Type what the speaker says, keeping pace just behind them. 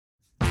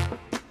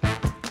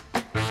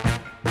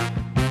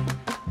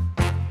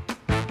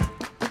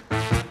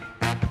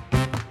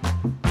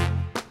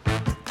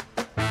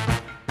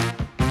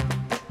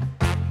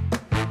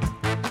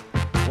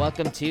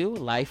welcome to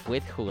Life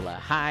with Hula.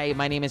 Hi,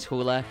 my name is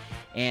Hula,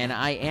 and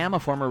I am a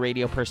former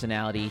radio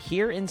personality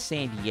here in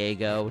San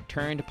Diego,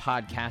 turned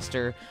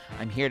podcaster.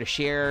 I'm here to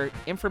share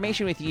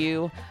information with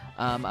you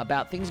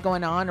about things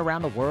going on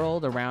around the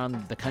world,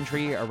 around the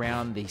country,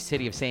 around the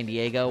city of San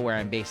Diego, where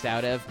I'm based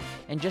out of,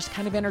 and just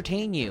kind of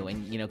entertain you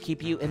and,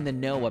 keep you in the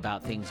know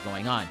about things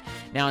going on.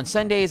 Now, on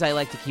Sundays, I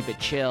like to keep it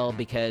chill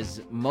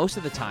because most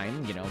of the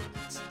time,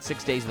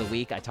 6 days of the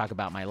week, I talk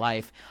about my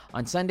life.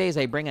 On Sundays,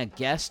 I bring a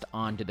guest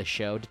onto the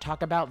show to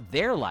talk about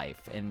their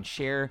life and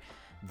share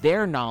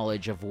their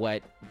knowledge of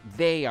what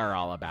they are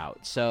all about.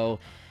 So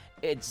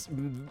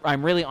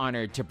I'm really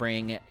honored to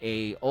bring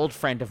a old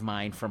friend of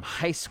mine from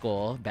high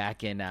school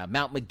back in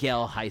Mount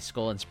Miguel High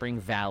School in Spring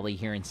Valley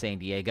here in San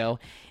Diego.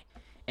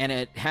 And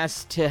it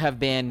has to have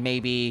been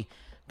maybe,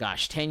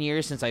 10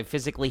 years since I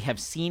physically have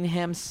seen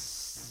him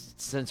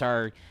since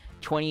our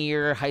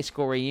 20-year high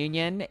school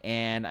reunion.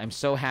 And I'm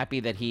so happy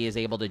that he is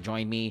able to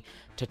join me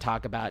to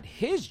talk about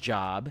his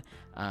job.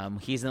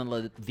 He's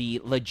in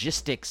the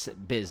logistics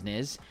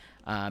business.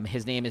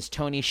 His name is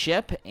Tony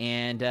Ship,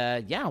 and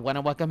I want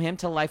to welcome him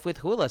to Life with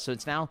Hula. So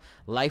it's now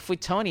Life with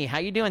Tony. How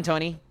you doing,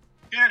 Tony?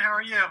 Good, how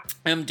are you?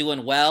 I'm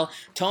doing well.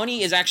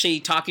 Tony is actually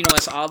talking to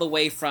us all the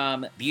way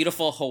from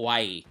beautiful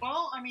Hawaii.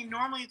 Well,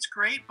 normally it's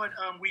great, but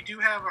we do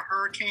have a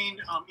hurricane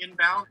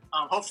inbound.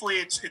 Hopefully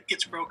it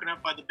gets broken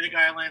up by the Big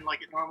Island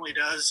like it normally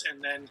does,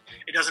 and then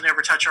it doesn't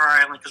ever touch our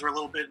island because we're a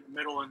little bit in the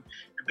middle and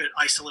a bit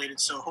isolated,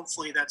 so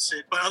hopefully that's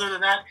it. But other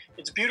than that,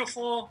 it's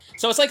beautiful.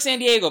 So it's like San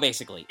Diego,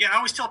 basically. Yeah, I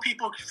always tell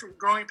people from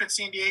growing up in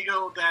San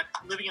Diego that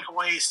living in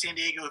Hawaii is San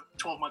Diego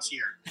 12 months a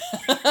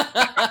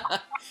year.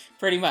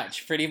 Pretty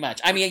much.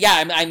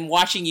 I'm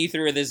watching you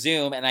through the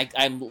Zoom, and I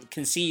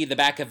can see the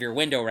back of your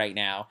window right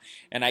now,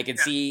 and I can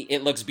see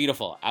it looks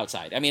beautiful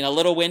outside. A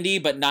little windy,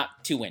 but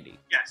not too windy.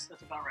 Yes,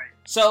 that's about right.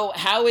 So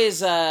how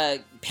is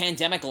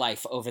pandemic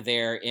life over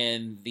there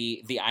in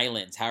the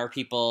islands? How are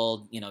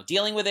people,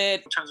 dealing with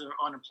it? In terms of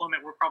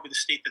unemployment, we're probably the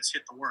state that's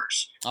hit the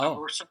worst. Oh.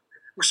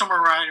 We're somewhere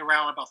right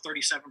around about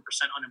 37%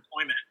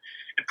 unemployment,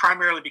 and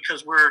primarily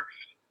because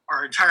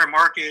our entire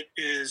market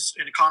is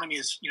an economy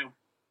is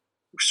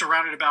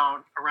surrounded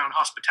around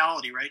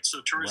hospitality, right?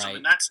 So tourism, right.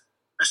 And that's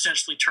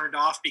essentially turned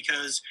off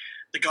because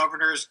the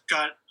governor's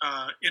got,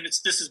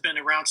 this has been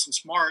around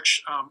since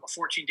March, a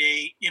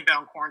 14-day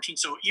inbound quarantine.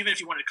 So even if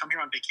you wanted to come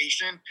here on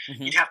vacation,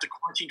 mm-hmm. you'd have to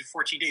quarantine for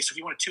 14 days. So if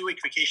you want a 2-week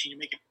vacation,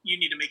 you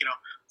need to make it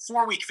a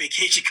 4-week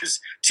vacation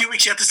because 2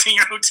 weeks you have to stay in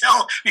your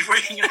hotel before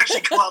you can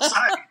actually go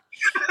outside.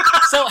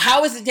 So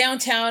how is the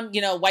downtown,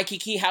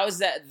 Waikiki, how is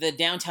the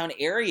downtown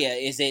area?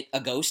 Is it a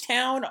ghost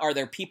town? Are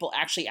there people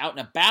actually out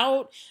and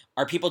about?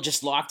 Are people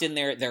just locked in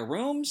their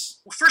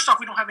rooms? Well, first off,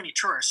 we don't have any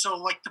tourists. So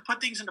to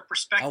put things into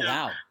perspective, oh,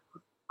 wow.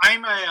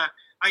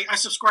 I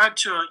subscribe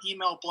to an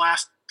email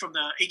blast from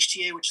the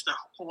HTA, which is the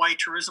Hawaii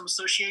Tourism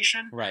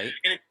Association. Right.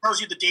 And it tells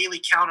you the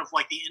daily count of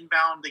the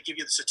inbound. They give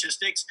you the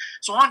statistics.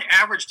 So on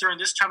average, during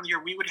this time of the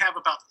year, we would have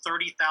about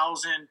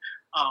 30,000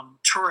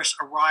 tourists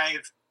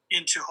arrive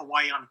into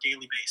Hawaii on a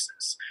daily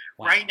basis.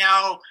 Wow. Right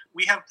now,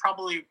 we have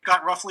probably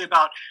got roughly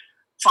about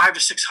 500 to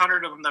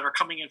 600 of them that are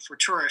coming in for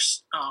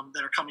tourists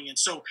that are coming in.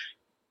 So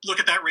look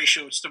at that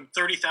ratio. It's from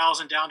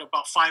 30,000 down to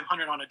about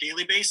 500 on a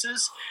daily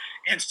basis.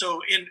 And so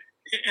in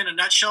a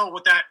nutshell,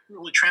 what that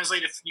really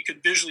translates, if you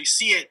could visually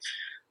see it,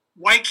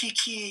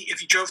 Waikiki,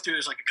 if you drove through,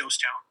 is like a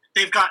ghost town.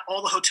 They've got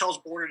all the hotels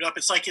boarded up.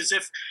 It's like as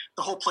if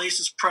the whole place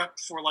is prepped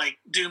for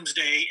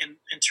doomsday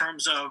in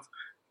terms of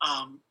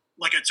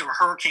it's a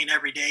hurricane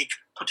every day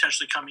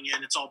potentially coming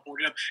in. It's all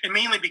boarded up. And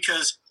mainly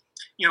because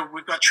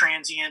we've got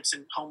transients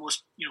and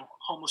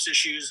homeless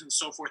issues and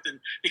so forth. And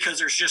because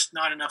there's just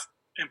not enough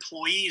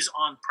employees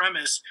on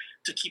premise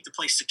to keep the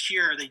place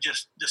secure, they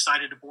just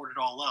decided to board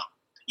it all up.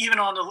 Even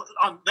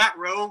on that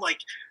row,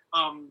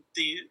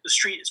 the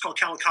street, it's called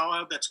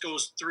Kalakaua, that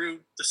goes through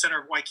the center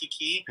of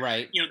Waikiki.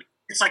 Right.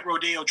 It's like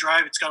Rodeo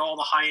Drive. It's got all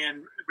the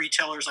high-end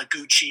retailers like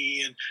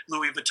Gucci and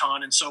Louis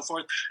Vuitton and so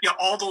forth.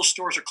 All those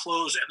stores are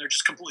closed and they're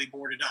just completely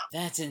boarded up.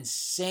 That's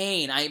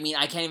insane. I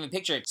can't even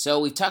picture it. So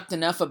we've talked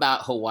enough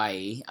about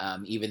Hawaii,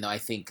 even though I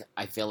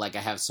feel like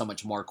I have so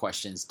much more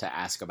questions to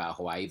ask about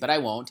Hawaii, but I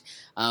won't.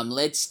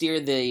 Let's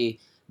steer the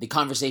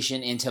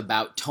conversation into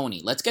about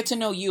Tony. Let's get to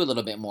know you a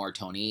little bit more,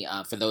 Tony.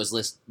 For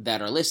those that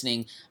are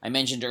listening, I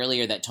mentioned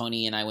earlier that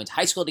Tony and I went to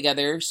high school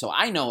together, so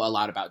I know a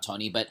lot about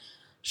Tony, but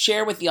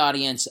share with the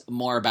audience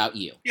more about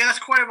you. Yeah, that's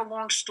quite a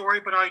long story,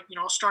 but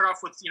I'll start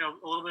off with,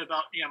 a little bit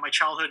about, my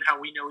childhood, how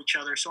we know each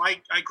other. So I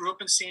grew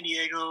up in San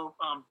Diego,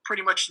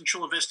 pretty much in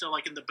Chula Vista,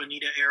 in the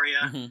Bonita area,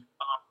 mm-hmm.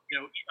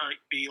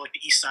 Be the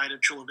east side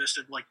of Chula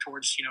Vista,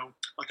 towards,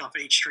 off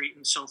 8th Street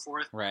and so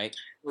forth. Right.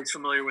 Really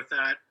familiar with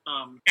that.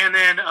 And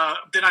then I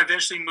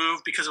eventually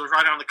moved because it was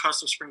right on the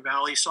cusp of Spring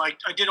Valley. So I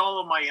did all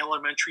of my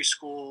elementary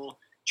school,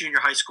 junior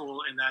high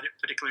school in that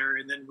particular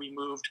area, and then we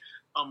moved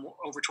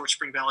over towards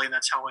Spring Valley, and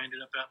that's how I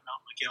ended up at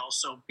Mount Miguel.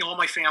 So all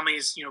my family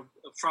is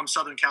from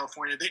Southern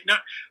California.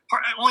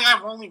 I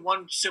have only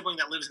one sibling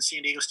that lives in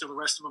San Diego still. The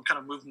rest of them kind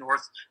of moved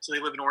north, so they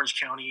live in Orange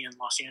County and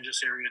Los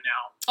Angeles area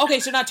now. Okay,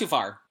 so not too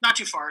far. Not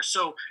too far.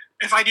 So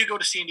if I do go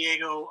to San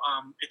Diego,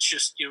 it's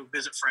just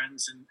visit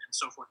friends and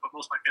so forth. But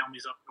most of my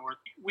family's up north.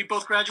 We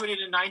both graduated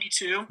in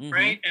 '92,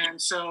 right?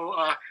 And so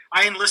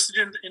I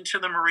enlisted into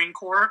the Marine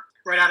Corps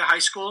right out of high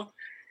school.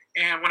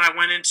 And when I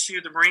went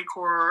into the Marine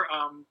Corps,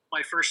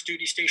 my first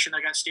duty station,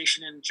 I got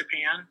stationed in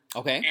Japan.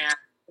 Okay.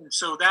 And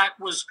so that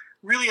was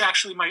really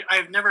actually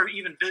I've never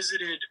even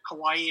visited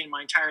Hawaii in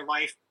my entire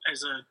life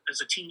as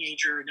a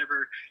teenager,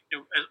 never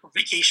a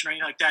vacation or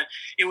anything like that.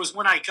 It was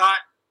when I got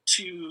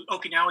to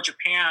Okinawa,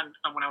 Japan,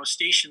 when I was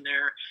stationed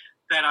there,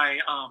 that I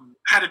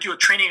had to do a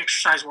training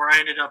exercise where I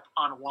ended up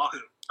on Oahu.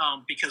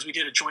 Because we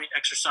did a joint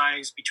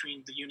exercise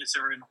between the units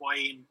that were in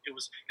Hawaii, and it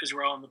was because we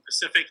were all in the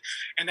Pacific.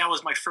 And that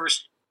was my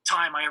first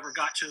time I ever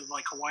got to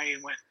like Hawaii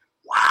and went,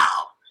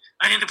 wow,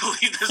 I didn't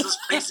believe this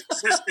place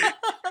existed.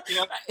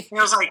 It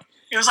was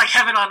like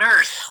heaven on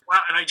earth. Wow.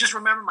 And I just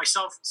remember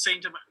myself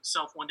saying to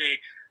myself one day,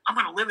 I'm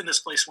going to live in this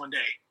place one day.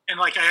 And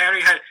like I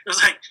already had, it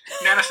was like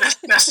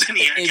manifest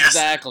destiny, I guess.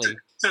 Exactly.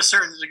 To a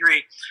certain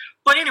degree.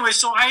 But anyway,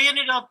 so I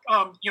ended up,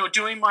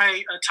 doing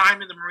my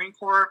time in the Marine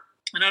Corps.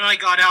 And then I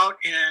got out,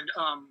 and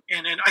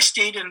then I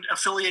stayed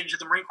affiliated to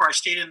the Marine Corps. I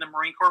stayed in the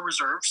Marine Corps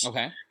Reserves.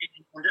 Okay. And,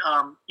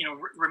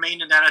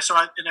 remained in that.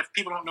 And if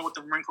people don't know what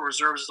the Marine Corps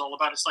Reserves is all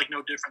about, it's like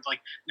no different like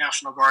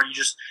National Guard.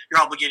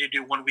 You're obligated to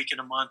do 1 week in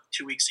a month,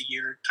 2 weeks a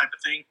year type of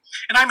thing.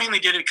 And I mainly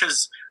did it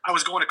because I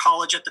was going to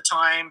college at the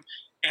time,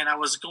 and I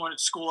was going to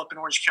school up in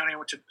Orange County. I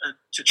went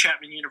to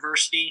Chapman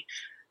University,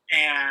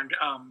 and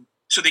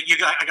so that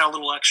I got a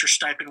little extra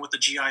stipend with the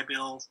GI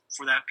Bill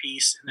for that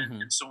piece,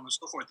 and so on and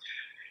so forth.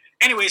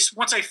 Anyways,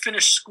 once I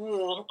finished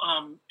school,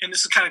 and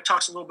this kind of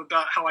talks a little bit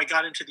about how I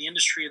got into the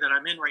industry that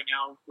I'm in right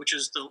now, which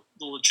is the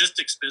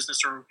logistics business,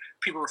 or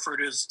people refer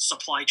to as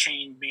supply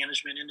chain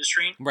management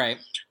industry. Right.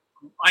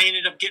 I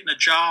ended up getting a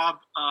job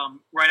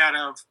right out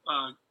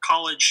of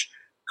college,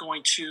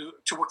 going to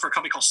work for a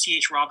company called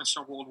C.H.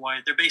 Robinson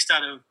Worldwide. They're based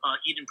out of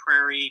Eden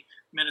Prairie,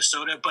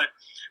 Minnesota, but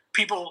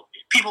people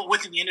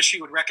within the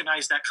industry would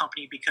recognize that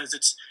company because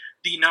it's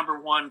the number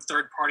one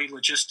third-party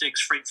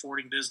logistics freight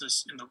forwarding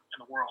business in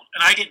the world.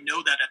 And I didn't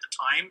know that at the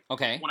time.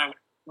 Okay.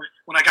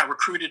 When I got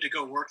recruited to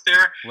go work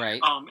there.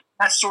 Right.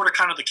 That's sort of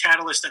kind of the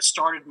catalyst that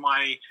started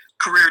my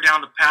career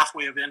down the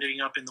pathway of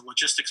ending up in the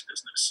logistics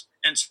business.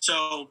 And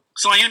so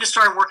I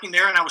started working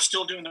there, and I was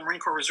still doing the Marine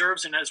Corps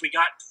Reserves. And as we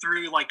got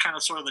through like kind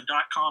of sort of the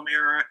 .com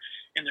era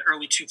in the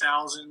early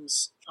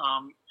 2000s,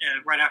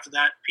 and right after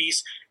that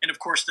piece, and of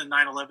course the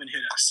 9/11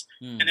 hit us.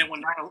 And then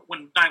when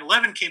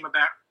 9/11 came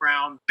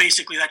around,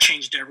 basically that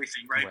changed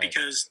everything, right?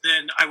 Because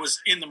then I was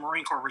in the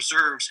Marine Corps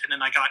Reserves, and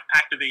then I got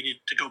activated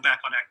to go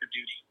back on active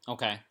duty.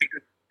 Okay.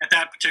 Because at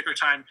that particular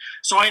time,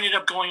 so I ended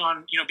up going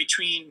on,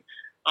 between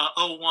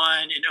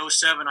 01 and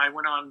 07, I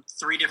went on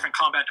 3 different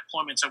combat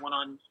deployments. I went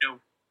on,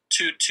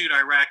 two to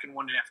Iraq and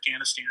 1 in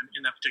Afghanistan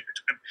in that particular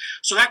time.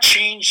 So that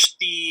changed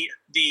the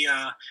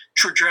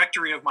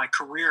trajectory of my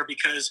career,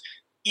 because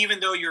even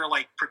though you're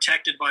like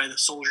protected by the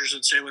Soldiers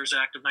and Sailors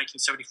Act of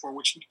 1974,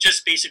 which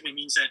just basically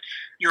means that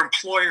your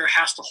employer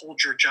has to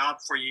hold your job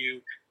for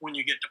you when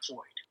you get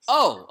deployed.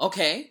 Oh,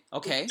 okay.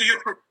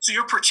 So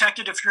you're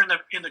protected if you're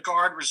in the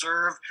Guard,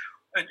 Reserve,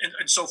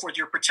 and so forth.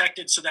 You're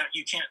protected so that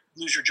you can't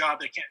lose your job.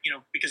 They can't,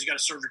 because you got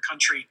to serve your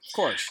country. Of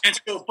course. And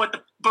so,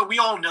 but we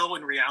all know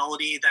in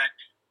reality that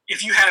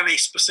if you have a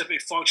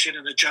specific function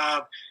in the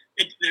job,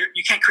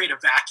 you can't create a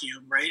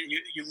vacuum, right?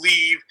 You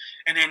leave,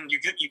 and then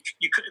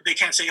they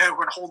can't say, "Hey,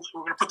 we're going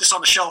to put this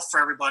on the shelf for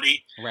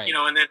everybody," right?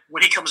 And then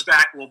when he comes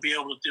back, we'll be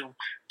able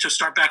to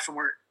start back from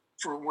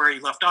where he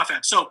left off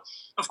at. So,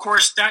 of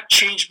course, that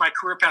changed my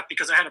career path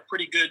because I had a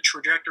pretty good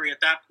trajectory at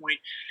that point.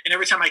 And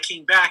every time I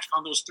came back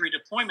on those 3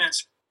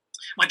 deployments,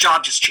 my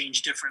job just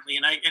changed differently,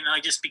 and I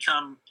just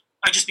became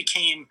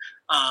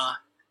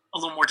a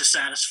little more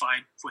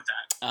dissatisfied with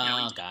that.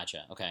 Oh,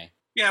 gotcha. Okay.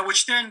 Yeah,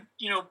 which then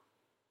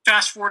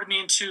fast forwarded me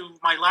into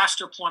my last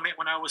deployment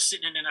when I was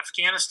sitting in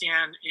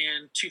Afghanistan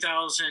in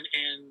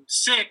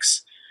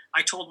 2006.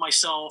 I told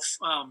myself,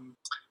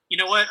 you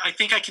know what? I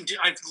think I can do.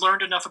 I've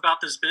learned enough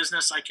about this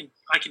business. I can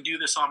do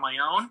this on my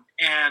own.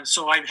 And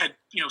so I had,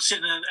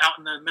 sitting out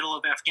in the middle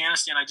of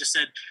Afghanistan, I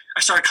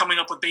started coming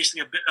up with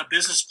basically a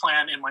business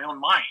plan in my own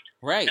mind.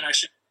 Right. And I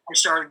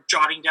started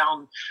jotting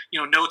down,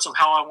 notes of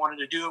how I wanted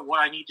to do it, what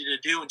I needed to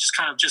do, and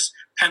just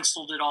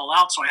penciled it all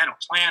out. So I had a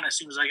plan as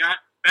soon as I got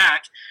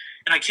back.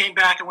 And I came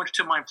back and went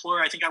to my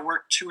employer. I think I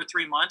worked 2 or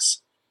 3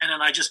 months. And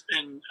then I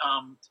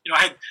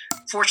had,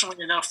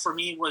 fortunately enough for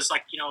me was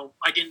like,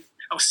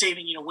 I was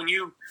saving, when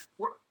you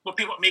work,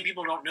 maybe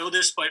people don't know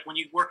this, but when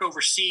you work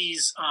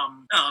overseas,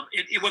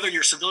 whether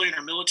you're civilian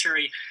or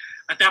military,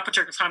 at that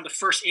particular time, the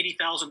first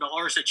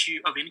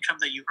 $80,000 of income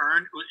that you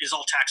earn is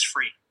all tax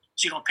free.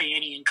 So you don't pay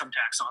any income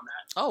tax on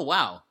that. Oh,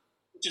 wow.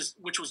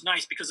 Which was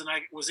nice, because then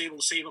I was able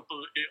to save up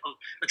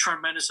a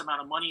tremendous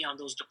amount of money on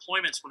those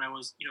deployments when I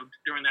was,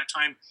 during that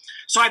time.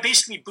 So I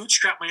basically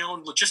bootstrapped my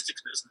own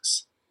logistics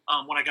business.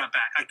 when I got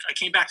back. I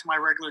came back to my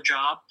regular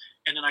job,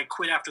 and then I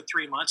quit after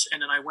 3 months,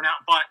 and then I went out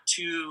and bought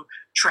 2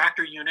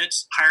 tractor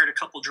units, hired a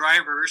couple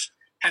drivers,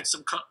 had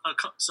some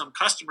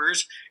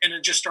customers, and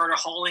then just started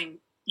hauling,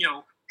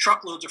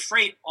 truckloads of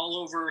freight all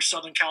over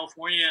Southern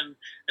California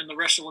and the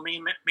rest of the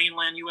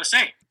mainland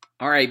USA.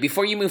 All right,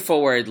 before you move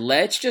forward,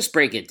 let's just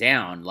break it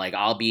down. Like,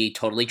 I'll be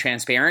totally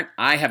transparent.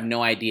 I have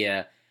no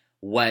idea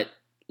what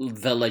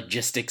the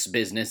logistics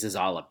business is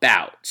all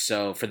about.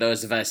 So for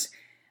those of us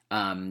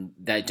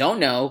that don't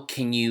know,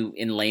 can you,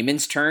 in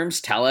layman's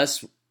terms, tell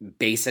us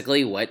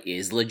basically what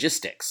is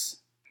logistics?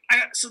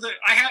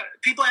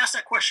 People ask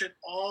that question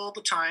all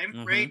the time,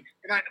 mm-hmm. right?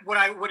 And what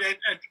I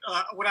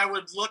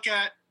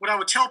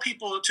would tell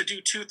people to do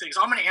 2 things.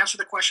 I'm going to answer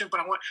the question,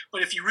 but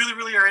if you really,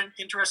 really are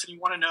interested and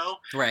you want to know,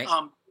 right?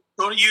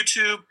 Go to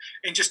YouTube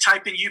and just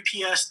type in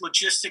UPS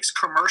logistics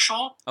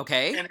commercial.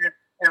 Okay. And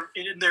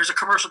there's a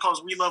commercial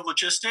called "We Love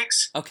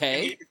Logistics."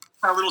 Okay. It's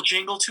got a little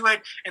jingle to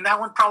it, and that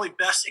one probably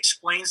best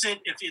explains it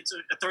if it's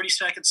a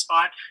 30-second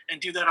spot,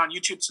 and do that on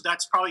YouTube. So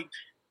that's probably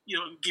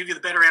give you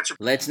the better answer.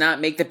 Let's not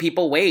make the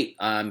people wait.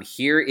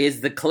 Here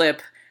is the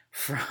clip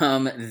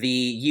from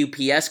the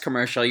UPS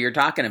commercial you're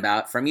talking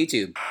about from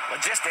YouTube.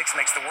 Logistics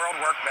makes the world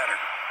work better.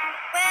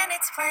 When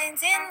it's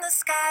planes in the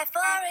sky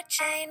for a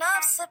chain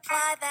of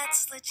supply,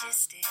 that's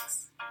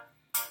logistics.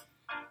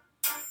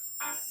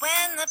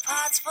 When the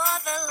parts for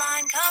the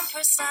line come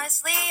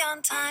precisely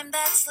on time,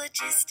 that's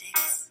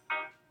logistics.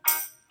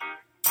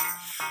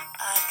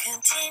 A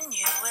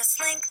continuous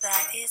link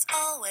that is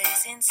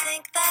always in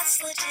sync,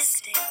 that's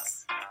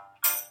logistics.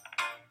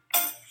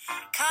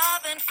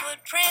 Carbon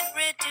footprint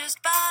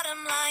reduced,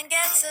 bottom line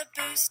gets a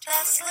boost,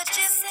 that's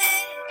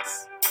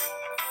logistics.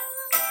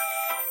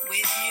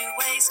 With new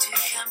ways to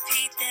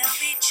compete, there'll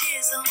be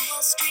cheers on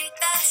Wall Street,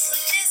 that's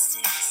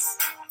logistics.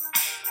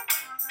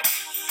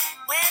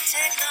 When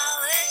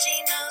technology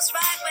knows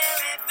right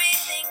where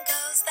everything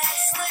goes,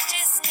 that's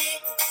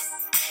logistics.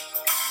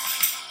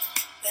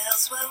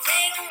 Bells will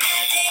ring,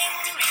 ding,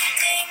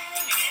 ding,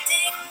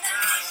 ding,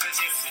 that's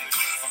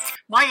logistics.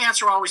 My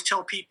answer I always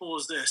tell people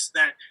is this,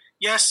 that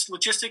yes,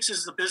 logistics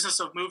is the business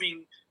of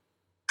moving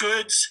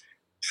goods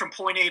from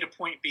point A to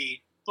point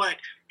B. But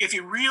if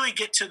you really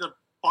get to the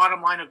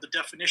bottom line of the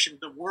definition,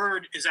 the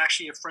word is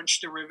actually a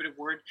French derivative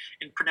word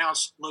and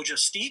pronounced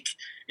logistique.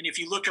 And if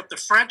you look up the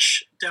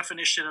French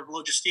definition of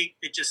logistique,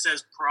 it just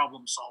says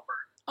problem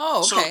solver. Oh,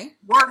 okay.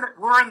 So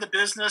we're in the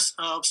business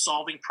of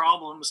solving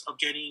problems of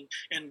getting,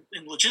 and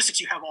in logistics,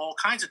 you have all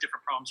kinds of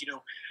different problems.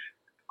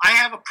 I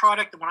have a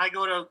product that when I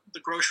go to the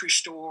grocery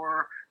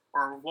store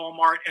or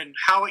Walmart, and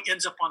how it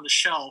ends up on the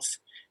shelf,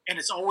 and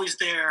it's always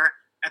there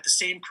at the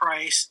same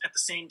price at the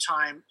same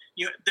time.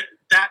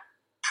 That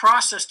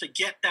process to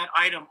get that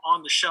item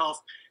on the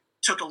shelf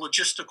took a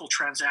logistical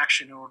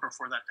transaction in order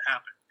for that to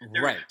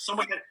happen. Right.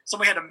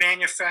 Somebody had to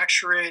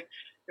manufacture it.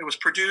 It was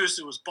produced,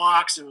 it was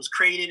boxed, it was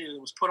crated, and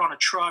it was put on a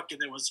truck, and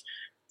there was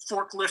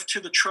forklift to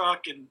the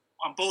truck, and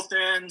on both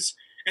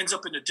ends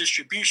up in a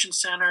distribution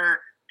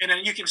center, and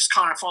then you can just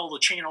kind of follow the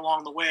chain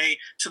along the way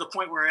to the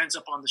point where it ends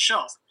up on the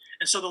shelf.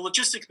 And so the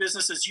logistics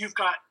business is you've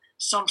got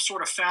some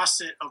sort of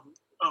facet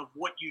of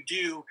what you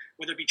do,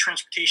 whether it be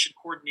transportation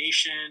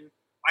coordination,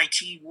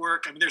 IT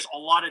work. I mean, there's a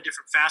lot of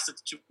different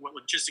facets to what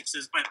logistics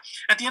is. But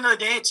at the end of the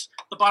day, it's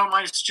the bottom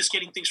line is just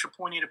getting things from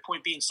point A to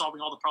point B and solving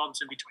all the problems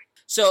in between.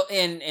 So,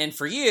 and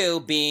for you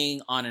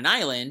being on an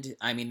island,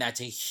 I mean,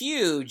 that's a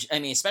huge,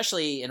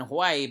 especially in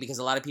Hawaii, because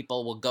a lot of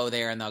people will go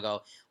there and they'll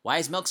go, why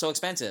is milk so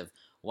expensive?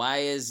 Why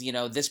is,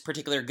 this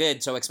particular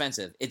good so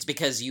expensive? It's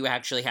because you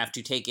actually have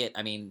to take it.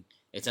 I mean,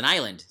 it's an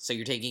island, so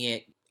you're taking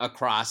it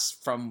across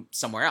from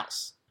somewhere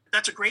else.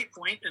 That's a great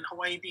point. And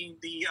Hawaii being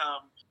the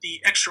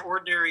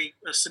extraordinary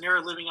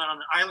scenario living on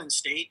an island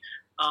state,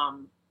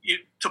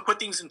 to put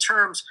things in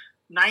terms,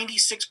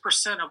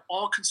 96% of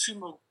all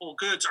consumable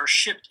goods are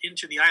shipped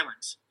into the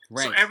islands.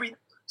 Right.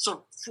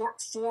 So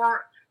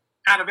four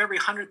out of every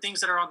 100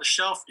 things that are on the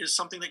shelf is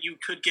something that you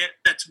could get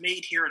that's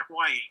made here in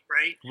Hawaii,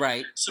 right?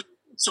 Right.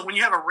 So when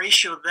you have a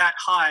ratio that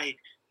high,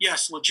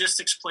 yes,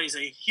 logistics plays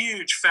a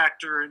huge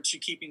factor into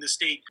keeping the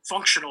state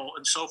functional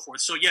and so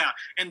forth. So yeah,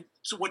 and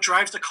so what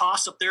drives the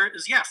cost up there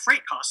is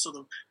freight costs. So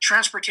the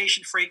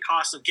transportation freight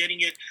costs of getting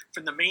it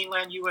from the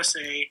mainland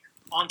USA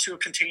onto a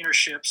container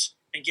ships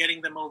and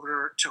getting them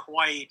over to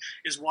Hawaii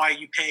is why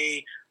you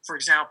pay, for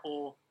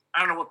example, I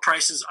don't know what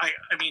prices. I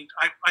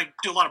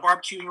do a lot of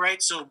barbecuing,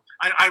 right? So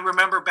I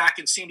remember back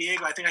in San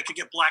Diego, I think I could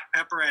get black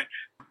pepper at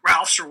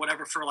Ralph's or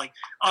whatever for like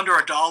under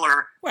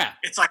 $1. Wow.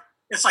 It's like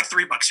 $3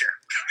 here.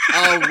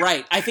 Oh,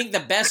 right. I think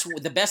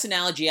the best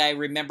analogy I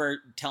remember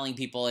telling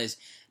people is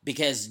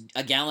because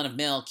a gallon of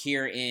milk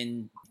here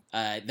in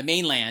the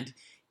mainland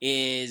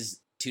is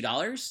 $2,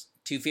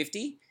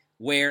 $2.50,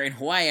 where in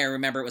Hawaii I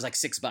remember it was like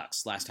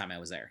 $6 last time I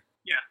was there.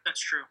 Yeah, that's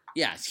true.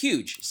 Yeah, it's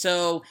huge.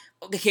 So,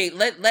 okay,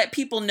 let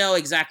people know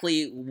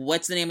exactly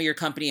what's the name of your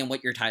company and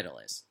what your title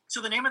is.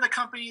 So the name of the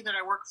company that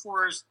I work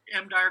for is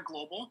M. Dyer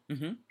Global,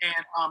 mm-hmm.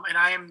 and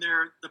I am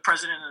the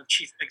president and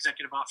chief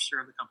executive officer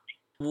of the company.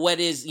 What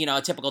is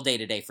a typical day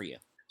to day for you?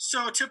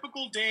 So a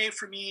typical day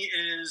for me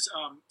is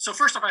so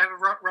first off, I have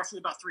roughly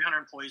about 300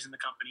 employees in the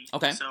company.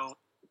 Okay. So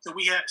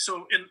we have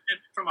in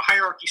from a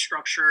hierarchy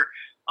structure,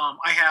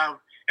 I have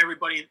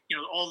everybody,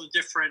 all the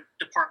different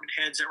department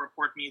heads that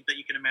report to me that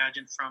you can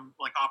imagine, from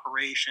like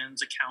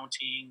operations,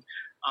 accounting,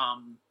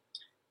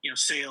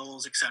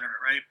 sales, et cetera,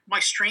 right? My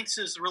strengths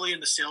is really in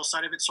the sales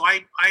side of it. So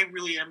I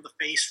really am the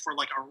face for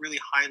like our really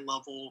high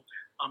level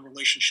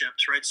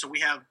relationships, right? So we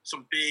have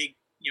some big,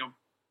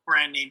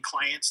 brand name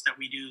clients that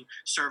we do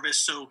service.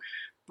 So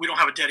we don't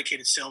have a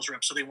dedicated sales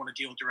rep, so they want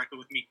to deal directly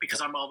with me because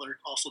I'm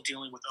also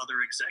dealing with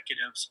other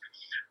executives.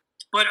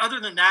 But other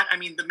than that, I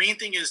mean, the main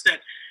thing is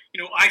that,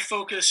 I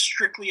focus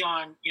strictly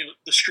on,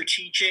 the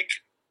strategic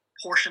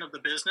portion of the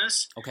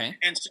business. Okay.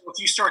 And so if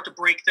you start to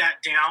break that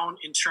down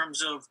in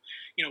terms of,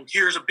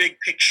 here's a big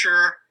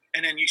picture,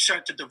 and then you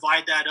start to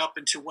divide that up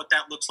into what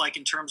that looks like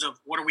in terms of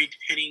what are we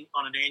hitting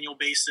on an annual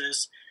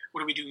basis,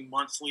 what are we doing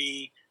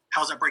monthly,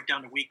 how's that break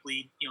down to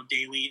weekly,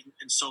 daily,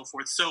 and so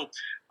forth. So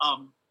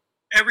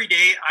every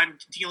day I'm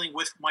dealing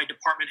with my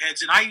department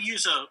heads, and I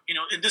use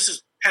and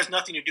this has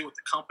nothing to do with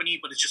the company,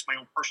 but it's just my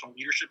own personal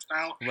leadership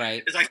style.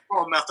 Right. Is I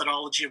follow a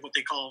methodology of what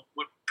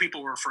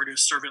people refer to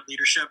as servant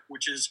leadership,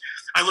 which is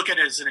I look at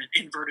it as an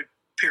inverted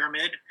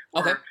pyramid.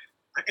 Okay.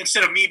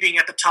 Instead of me being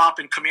at the top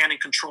and command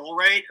and control,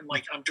 right, and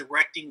like I'm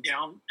directing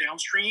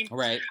downstream,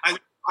 right,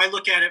 I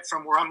look at it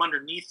from where I'm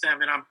underneath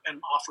them and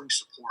I'm offering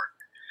support.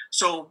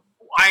 So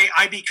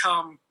I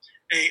become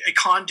a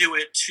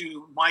conduit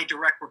to my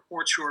direct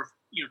reports who are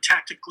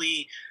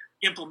tactically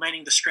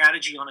implementing the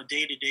strategy on a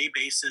day-to-day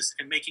basis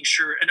and making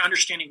sure and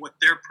understanding what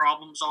their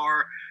problems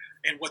are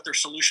and what their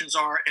solutions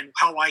are and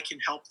how I can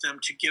help them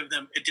to give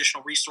them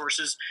additional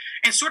resources.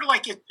 And sort of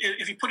like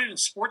if you put it in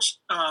sports,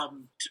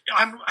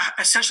 I'm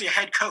essentially a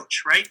head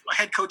coach, right? A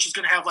head coach is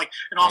going to have like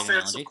an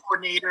offensive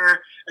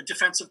coordinator, a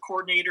defensive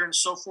coordinator, and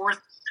so forth.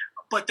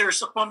 But there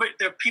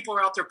are people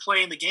are out there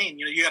playing the game.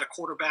 You got a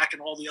quarterback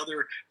and all the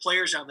other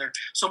players out there.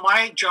 So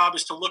my job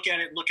is to look at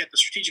it and look at the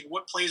strategic.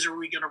 What plays are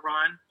we going to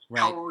run? Right.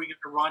 How are we going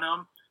to run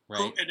them?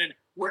 Right. And then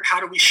how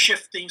do we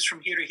shift things from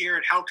here to here?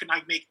 And how can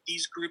I make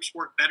these groups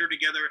work better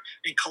together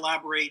and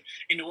collaborate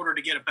in order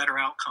to get a better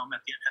outcome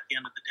at the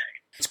end of the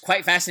day? It's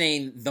quite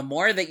fascinating. The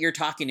more that you're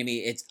talking to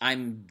me,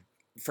 I'm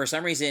for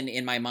some reason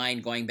in my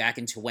mind going back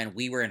into when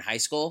we were in high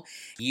school.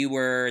 You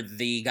were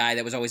the guy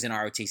that was always in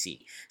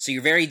ROTC. So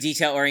you're very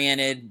detail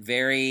oriented,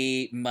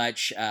 very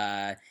much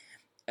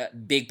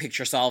big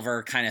picture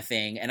solver kind of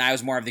thing. And I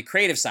was more of the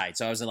creative side.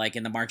 So I was like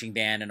in the marching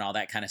band and all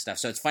that kind of stuff.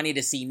 So it's funny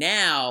to see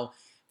now,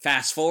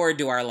 fast forward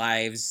to our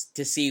lives,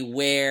 to see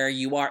where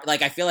you are.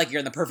 Like, I feel like you're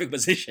in the perfect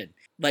position,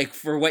 like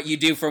for what you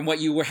do from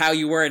how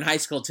you were in high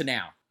school to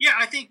now. Yeah,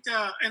 I think,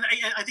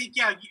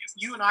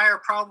 you and I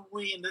are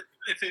probably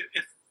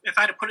if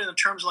I had to put it in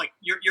terms of like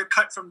we're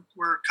cut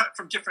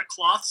from different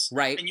cloths,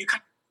 right? And you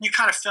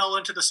kind of fell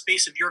into the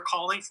space of your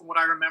calling, from what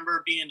I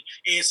remember, being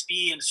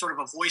ASB and sort of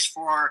a voice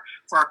for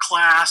our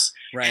class,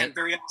 right? And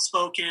very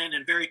outspoken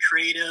and very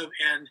creative,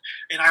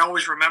 and I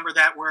always remember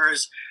that.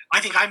 Whereas I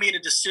think I made a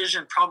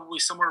decision probably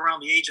somewhere around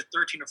the age of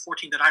 13 or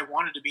 14 that I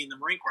wanted to be in the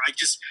Marine Corps.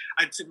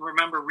 I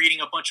remember reading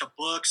a bunch of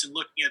books and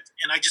looking at,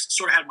 and I just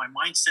sort of had my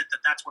mindset that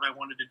that's what I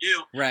wanted to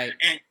do. Right.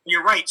 And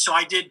you're right. So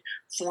I did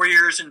 4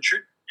 years in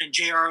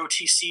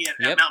JROTC at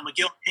Mount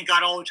McGill, and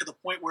got all the way to the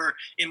point where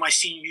in my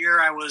senior year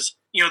I was,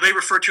 they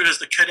referred to it as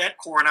the Cadet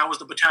Corps, and I was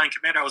the battalion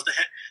commander. I was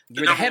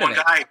the number one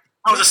guy.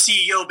 I was a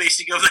CEO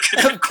basically of the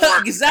Cadet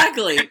Corps.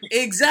 Exactly.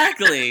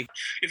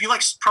 If you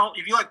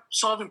like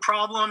solving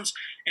problems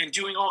and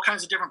doing all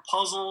kinds of different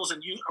puzzles,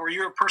 and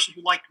you're a person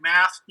who liked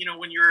math,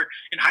 when you're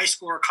in high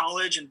school or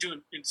college and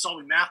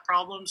solving math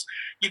problems,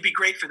 you'd be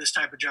great for this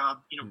type of job,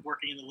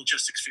 working in the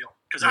logistics field,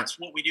 because that's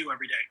what we do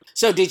every day.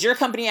 So did your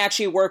company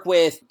actually work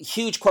with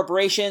huge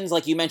corporations,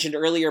 like you mentioned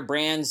earlier,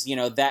 brands,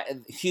 that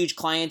huge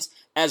clients,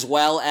 as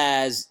well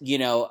as,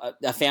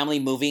 a family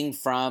moving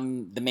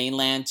from the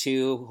mainland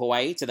to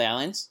Hawaii, to the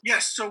islands?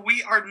 Yes. So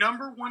our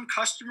number one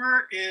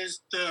customer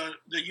is the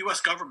U.S.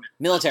 government.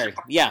 Military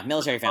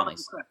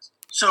families.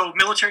 So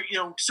military,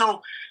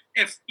 so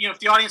if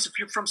the audience, if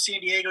you're from San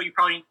Diego,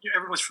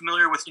 everyone's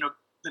familiar with,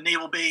 the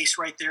naval base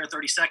right there at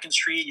 32nd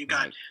Street. You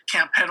got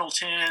Camp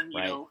Pendleton,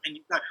 and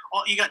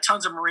you got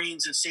tons of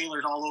Marines and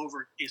sailors all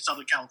over in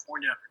Southern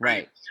California.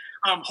 Right.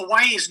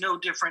 Hawaii is no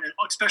different,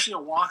 especially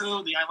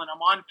Oahu, the island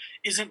I'm on,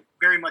 isn't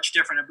very much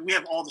different. I mean, we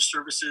have all the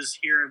services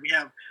here, and we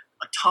have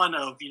a ton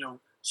of,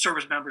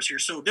 service members here.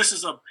 So this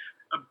is a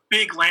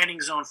big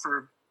landing zone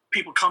for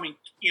people coming,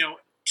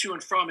 to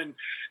and from. And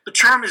the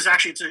term is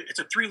actually, it's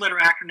a 3-letter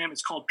acronym.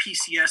 It's called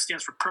PCS,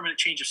 stands for Permanent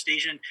Change of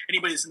Station.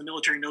 Anybody that's in the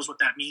military knows what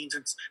that means.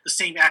 It's the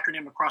same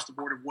acronym across the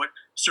board of what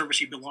service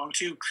you belong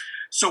to.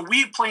 So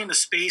we play in the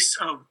space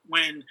of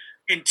when,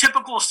 in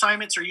typical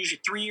assignments are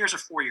usually 3 years or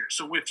 4 years.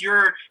 So if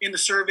you're in the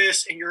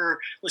service and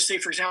let's say,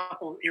 for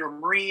example, you're a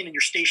Marine and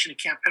you're stationed in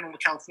Camp Pendleton,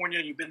 California,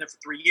 and you've been there for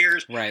 3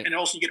 years, right. And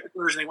also you get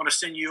orders and they want to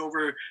send you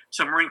over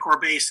to Marine Corps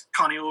base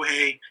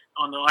Kaneohe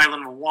on the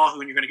island of Oahu,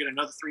 and you're going to get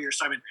another 3-year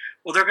assignment.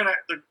 Well,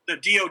 the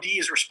DOD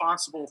is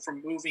responsible for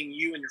moving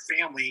you and your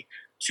family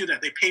to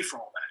that. They pay for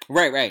all that.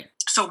 Right.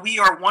 So we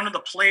are one of the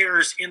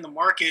players in the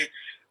market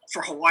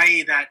for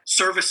Hawaii that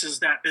services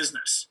that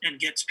business and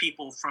gets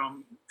people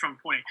from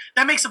point.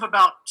 That makes up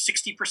about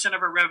 60%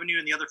 of our revenue,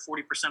 and the other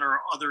 40% are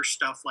other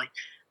stuff like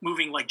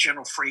moving like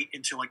general freight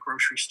into like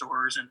grocery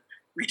stores and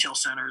retail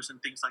centers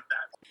and things like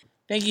that.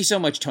 Thank you so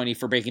much, Tony,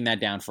 for breaking that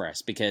down for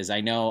us, because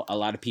I know a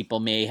lot of people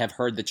may have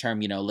heard the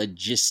term,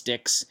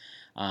 logistics.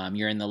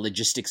 You're in the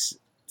logistics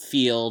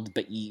field,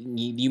 but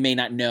you may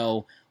not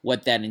know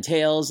what that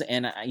entails.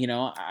 And,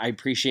 I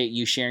appreciate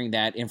you sharing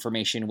that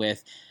information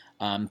with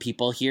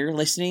people here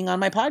listening on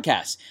my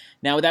podcast.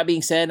 Now, with that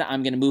being said,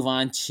 I'm going to move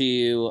on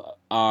to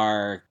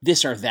our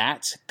this or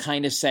that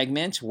kind of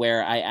segment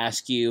where I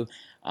ask you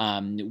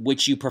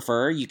which you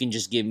prefer. You can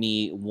just give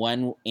me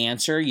one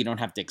answer. You don't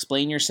have to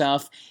explain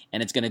yourself,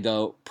 and it's going to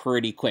go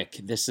pretty quick.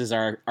 This is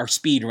our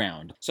speed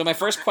round. So my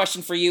first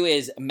question for you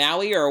is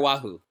Maui or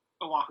Oahu?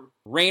 Oahu.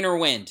 Rain or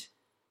wind?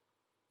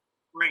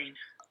 Rain.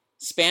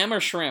 Spam or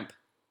shrimp?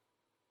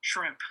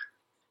 Shrimp.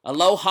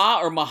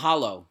 Aloha or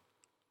mahalo?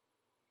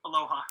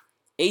 Aloha.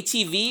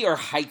 ATV or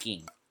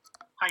hiking?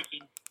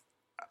 Hiking.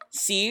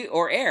 Sea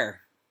or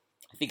air?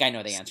 I think I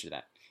know the answer to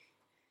that.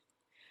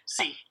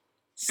 Sea.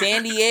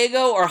 San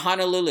Diego or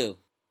Honolulu?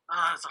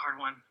 That's a hard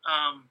one.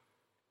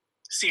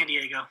 San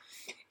Diego.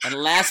 And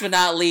last but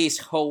not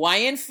least,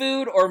 Hawaiian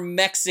food or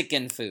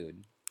Mexican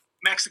food?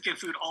 Mexican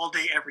food all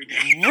day, every day.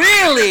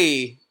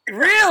 Really?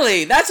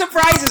 Really? That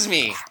surprises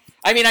me.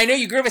 I mean, I know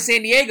you grew up in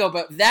San Diego,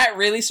 but that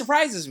really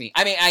surprises me.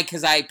 I mean,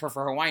 because I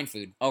prefer Hawaiian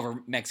food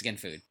over Mexican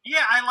food.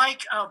 Yeah, I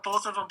like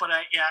both of them, but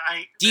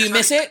I. Do you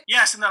miss it?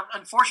 Yes, and the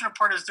unfortunate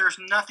part is there's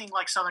nothing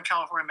like Southern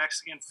California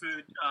Mexican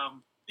food.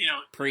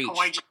 Preach.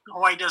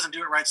 Hawaii doesn't do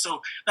it right,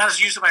 so that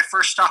is usually my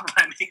first stop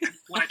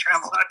when I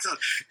travel out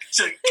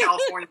to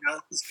California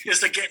is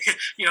to get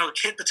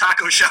hit the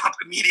taco shop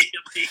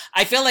immediately.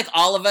 I feel like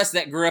all of us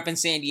that grew up in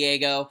San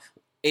Diego,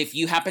 if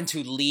you happen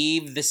to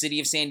leave the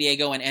city of San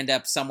Diego and end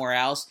up somewhere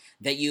else,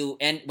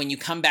 when you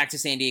come back to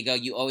San Diego,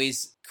 you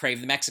always crave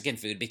the Mexican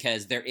food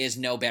because there is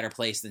no better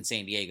place than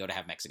San Diego to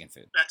have Mexican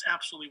food. That's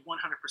absolutely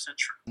 100%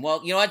 true.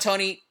 Well, you know what,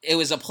 Tony? It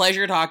was a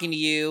pleasure talking to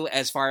you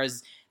as far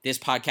as this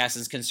podcast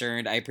is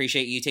concerned. I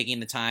appreciate you taking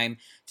the time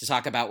to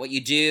talk about what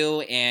you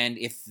do. And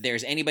if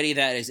there's anybody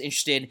that is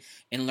interested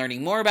in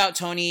learning more about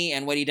Tony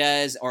and what he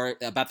does or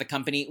about the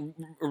company,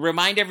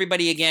 remind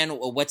everybody again,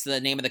 what's the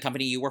name of the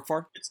company you work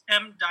for? It's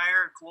M.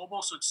 Dyer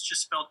Global. So it's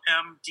just spelled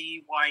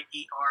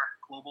M-D-Y-E-R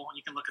Global. And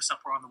you can look us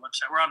up. We're on the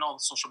website. We're on all the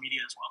social media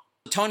as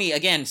well. Tony,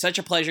 again, such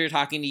a pleasure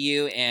talking to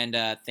you. And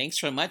thanks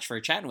so much for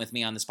chatting with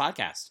me on this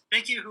podcast.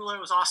 Thank you, Hula. It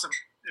was awesome.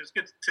 It was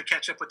good to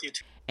catch up with you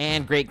too.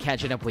 And great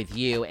catching up with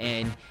you.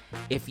 And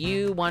if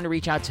you want to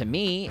reach out to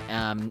me,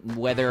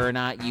 whether or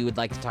not you would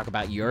like to talk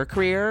about your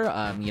career,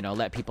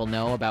 let people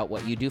know about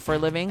what you do for a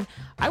living,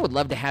 I would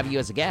love to have you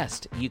as a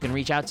guest. You can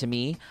reach out to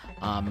me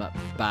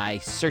by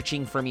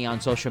searching for me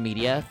on social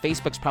media.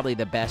 Facebook's probably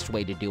the best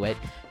way to do it.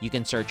 You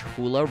can search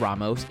Hula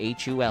Ramos,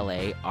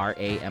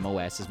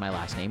 Hularamos is my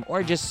last name,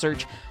 or just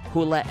search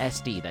Hula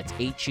SD. That's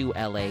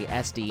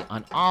Hulasd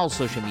on all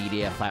social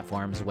media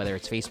platforms, whether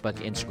it's Facebook,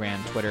 Instagram,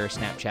 Twitter,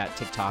 Snapchat,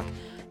 TikTok,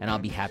 and I'll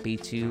be happy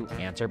to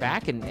answer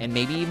back and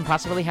maybe even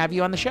possibly have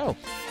you on the show.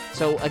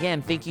 So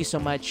again, thank you so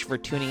much for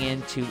tuning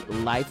in to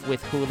Life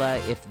with Hula.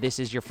 If this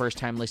is your first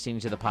time listening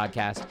to the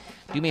podcast,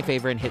 do me a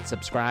favor and hit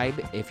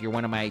subscribe. If you're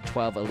one of my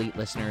 12 elite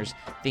listeners,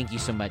 thank you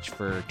so much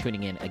for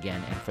tuning in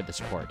again and for the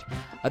support.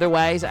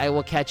 Otherwise, I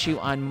will catch you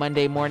on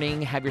Monday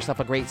morning. Have yourself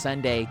a great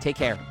Sunday. Take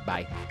care.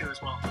 Bye. You as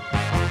well.